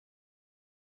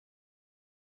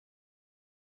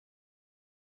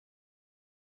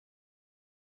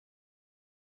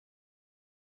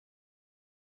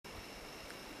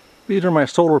These are my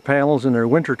solar panels in their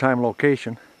wintertime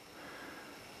location.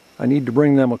 I need to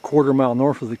bring them a quarter-mile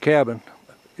north of the cabin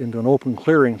into an open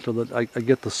clearing so that I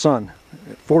get the sun.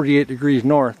 At 48 degrees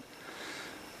north,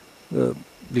 the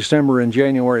December and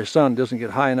January sun doesn't get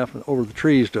high enough over the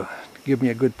trees to give me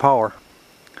a good power.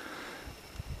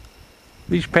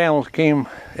 These panels came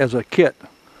as a kit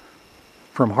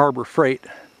from Harbor Freight.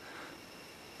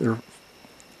 They're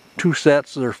two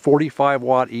sets, they're 45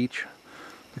 watt each.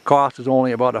 The cost is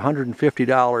only about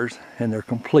 $150 and they're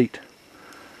complete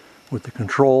with the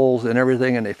controls and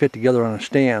everything, and they fit together on a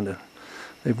stand.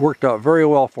 They've worked out very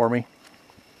well for me.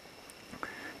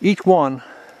 Each one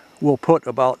will put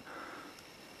about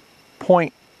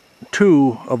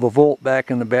 0.2 of a volt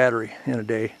back in the battery in a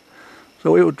day.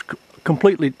 So it would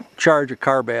completely charge a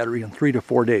car battery in 3 to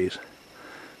 4 days.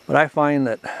 But I find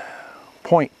that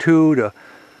 0.2 to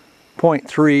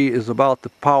 0.3 is about the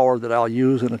power that I'll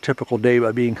use in a typical day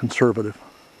by being conservative.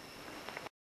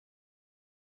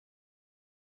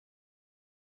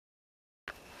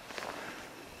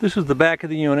 This is the back of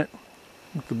the unit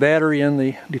with the battery and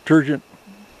the detergent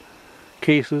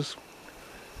cases.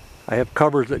 I have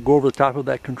covers that go over the top of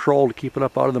that control to keep it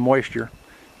up out of the moisture.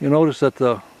 You'll notice that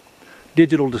the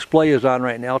digital display is on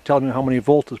right now telling me how many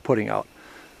volts it's putting out.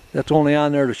 That's only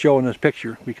on there to show in this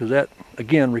picture because that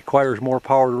again requires more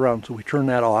power to run, so we turn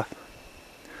that off.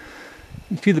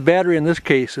 You see the battery in this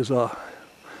case is a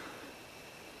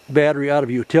battery out of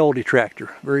a utility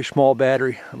tractor. Very small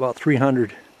battery, about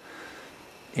 300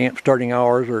 amp starting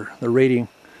hours or the rating.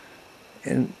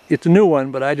 And it's a new one,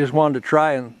 but I just wanted to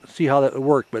try and see how that would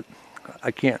work, but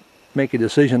I can't make a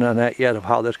decision on that yet of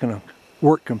how that's going to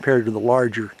work compared to the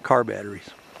larger car batteries.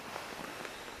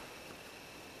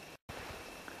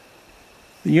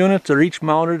 The units are each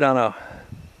mounted on a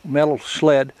metal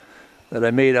sled that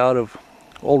I made out of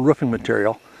old roofing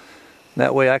material.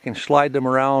 That way I can slide them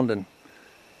around and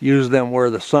use them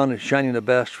where the sun is shining the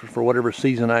best for whatever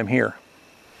season I'm here.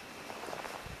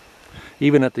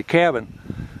 Even at the cabin,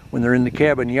 when they're in the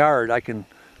cabin yard, I can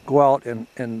go out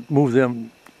and move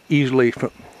them easily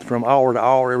from hour to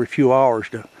hour, every few hours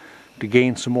to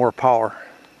gain some more power.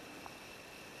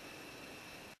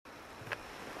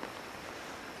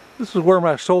 This is where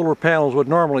my solar panels would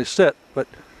normally sit, but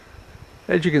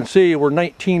as you can see, we're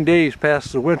 19 days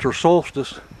past the winter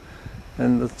solstice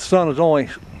and the sun is only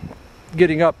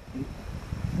getting up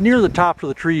near the tops of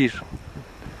the trees.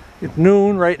 It's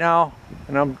noon right now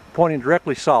and I'm pointing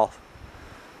directly south.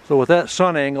 So with that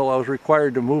sun angle, I was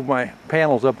required to move my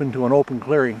panels up into an open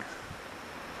clearing.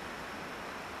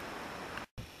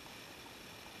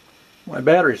 My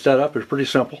battery setup is pretty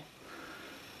simple.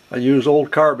 I use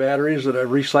old car batteries that I've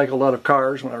recycled out of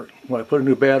cars. When I put a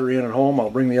new battery in at home, I'll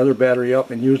bring the other battery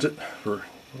up and use it for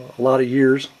a lot of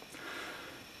years.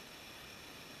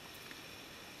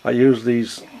 I use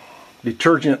these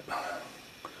detergent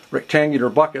rectangular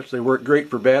buckets. They work great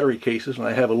for battery cases, and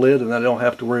I have a lid and I don't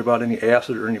have to worry about any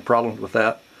acid or any problems with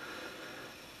that.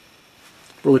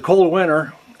 For the cold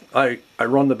winter, I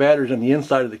run the batteries on the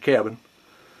inside of the cabin,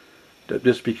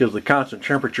 just because the constant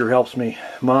temperature helps me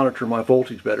monitor my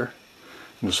voltage better.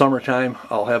 In the summertime,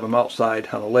 I'll have them outside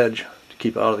on a ledge to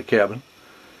keep out of the cabin.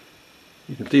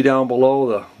 You can see down below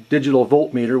the digital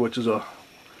voltmeter, which is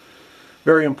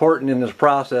very important in this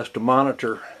process to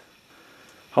monitor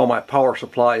how my power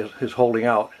supply is holding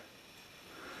out.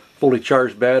 Fully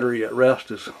charged battery at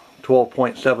rest is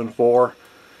 12.74.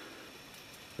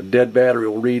 A dead battery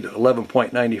will read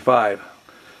 11.95.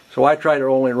 So I try to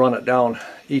only run it down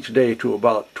each day to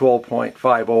about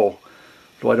 12.50,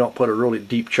 so I don't put a really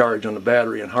deep charge on the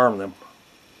battery and harm them.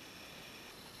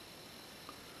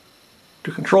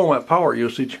 To control my power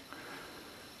usage,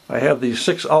 I have these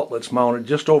 6 outlets mounted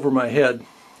just over my head,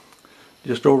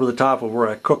 just over the top of where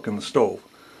I cook in the stove.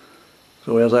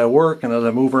 So as I work and as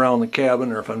I move around the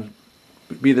cabin, or if I'm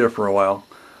be there for a while,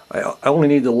 I only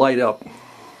need to light up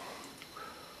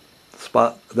the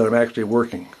spot that I'm actually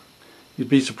working. You'd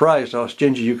be surprised how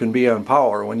stingy you can be on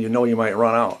power when you know you might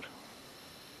run out.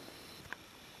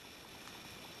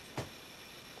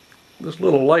 This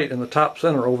little light in the top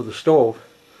center over the stove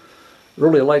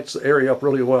really lights the area up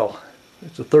really well.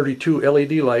 It's a 32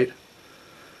 LED light,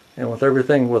 and with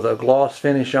everything with a gloss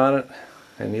finish on it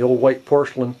and the old white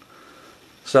porcelain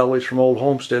salvage from old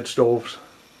homestead stoves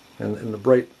and the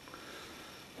bright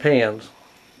pans,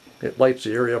 it lights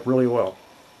the area up really well.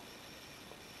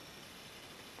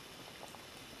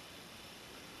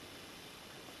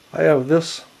 I have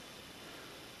this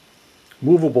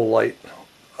movable light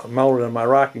mounted on my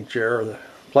rocking chair, or the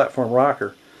platform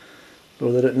rocker,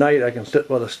 so that at night I can sit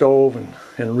by the stove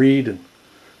and read. And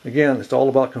again, it's all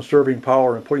about conserving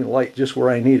power and putting the light just where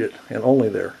I need it and only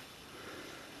there.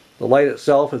 The light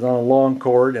itself is on a long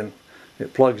cord and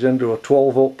it plugs into a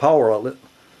 12-volt power outlet,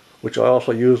 which I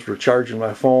also use for charging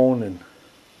my phone and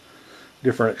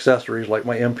different accessories like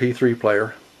my MP3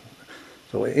 player.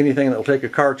 So anything that will take a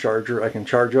car charger I can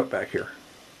charge up back here.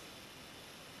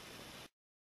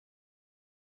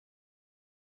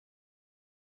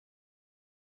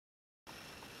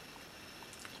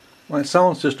 My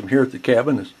sound system here at the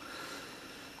cabin is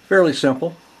fairly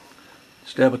simple.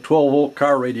 Just have a 12-volt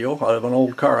car radio out of an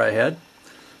old car I had.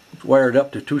 It's wired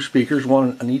up to 2 speakers,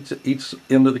 one on each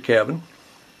end of the cabin.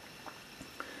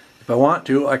 If I want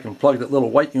to, I can plug that little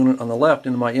white unit on the left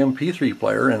into my MP3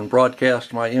 player and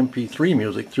broadcast my MP3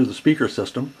 music through the speaker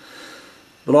system.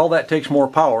 But all that takes more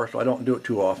power, so I don't do it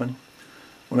too often.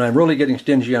 When I'm really getting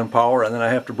stingy on power, and then I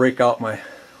have to break out my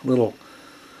little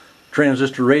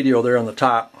transistor radio there on the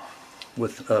top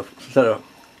with a set of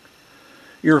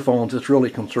earphones, it's really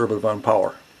conservative on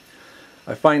power.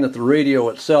 I find that the radio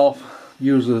itself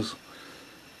uses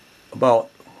about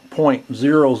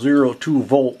 0.002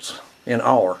 volts an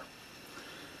hour.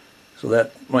 So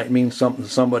that might mean something to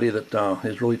somebody that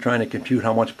is really trying to compute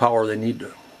how much power they need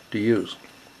to use.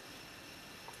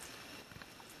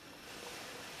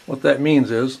 What that means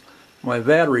is my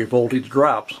battery voltage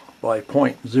drops by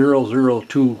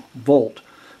 0.002 volt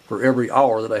for every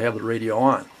hour that I have the radio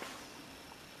on.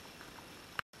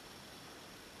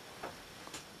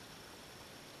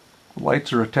 The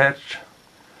lights are attached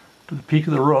to the peak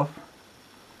of the roof,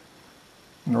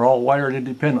 and they're all wired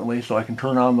independently, so I can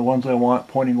turn on the ones I want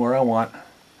pointing where I want,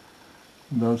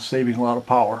 thus saving a lot of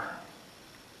power.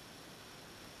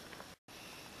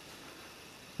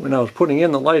 When I was putting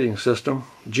in the lighting system,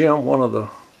 Jim, one of the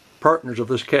partners of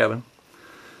this cabin,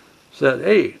 said,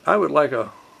 "Hey, I would like a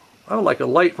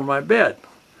light for my bed."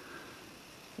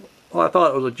 Well, I thought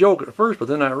it was a joke at first, but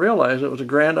then I realized it was a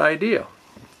grand idea.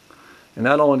 And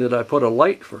not only did I put a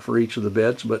light for each of the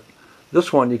beds, but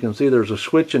this one you can see there's a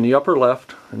switch in the upper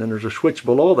left, and then there's a switch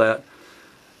below that,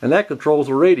 and that controls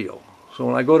the radio. So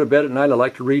when I go to bed at night, I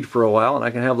like to read for a while, and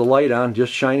I can have the light on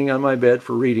just shining on my bed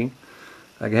for reading.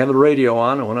 I can have the radio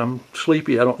on, and when I'm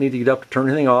sleepy I don't need to get up to turn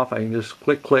anything off. I can just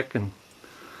click, and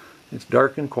it's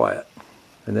dark and quiet.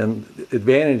 And then the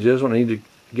advantage is when I need to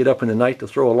get up in the night to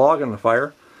throw a log on the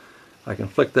fire, I can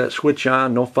flick that switch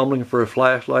on, no fumbling for a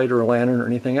flashlight or a lantern or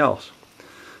anything else.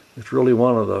 It's really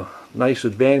one of the nice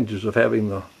advantages of having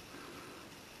the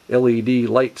LED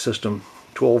light system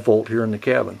 12 volt here in the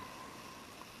cabin.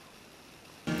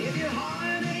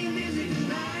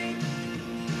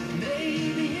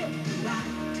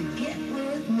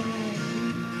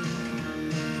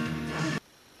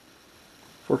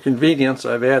 For convenience,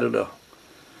 I've added a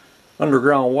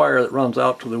underground wire that runs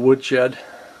out to the woodshed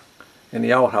and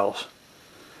the outhouse.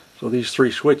 So these 3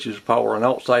 switches power an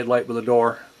outside light by the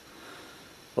door,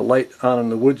 the light on in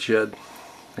the woodshed,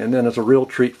 and then as a real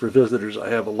treat for visitors, I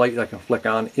have a light I can flick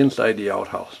on inside the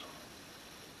outhouse.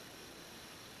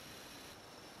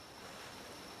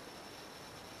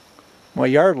 My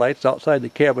yard lights outside the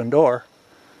cabin door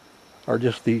are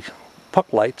just these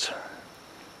puck lights.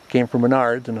 Came from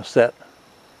Menards in a set.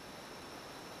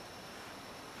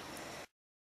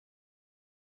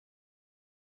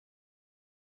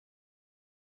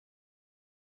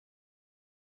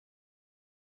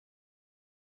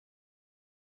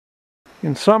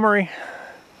 In summary,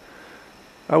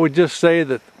 I would just say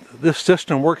that this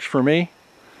system works for me.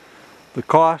 The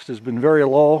cost has been very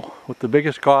low, with the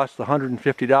biggest cost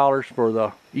 $150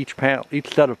 for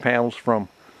each set of panels from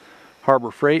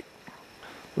Harbor Freight.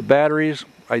 The batteries,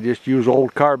 I just use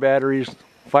old car batteries,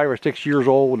 5 or 6 years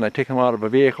old. When I take them out of a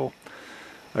vehicle,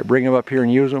 I bring them up here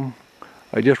and use them.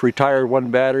 I just retired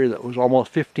one battery that was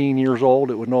almost 15 years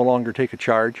old. It would no longer take a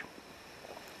charge.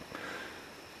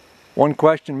 One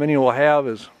question many will have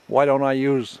is, why don't I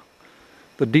use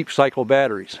the deep cycle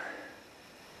batteries?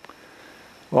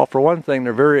 Well, for one thing,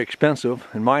 they're very expensive,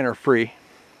 and mine are free.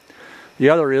 The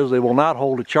other is they will not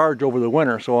hold a charge over the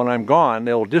winter, so when I'm gone,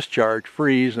 they'll discharge,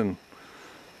 freeze, and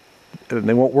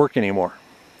they won't work anymore.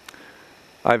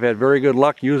 I've had very good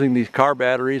luck using these car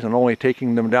batteries and only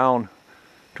taking them down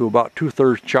to about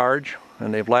 2/3 charge,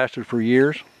 and they've lasted for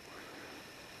years.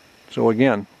 So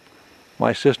again,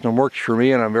 my system works for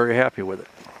me and I'm very happy with it.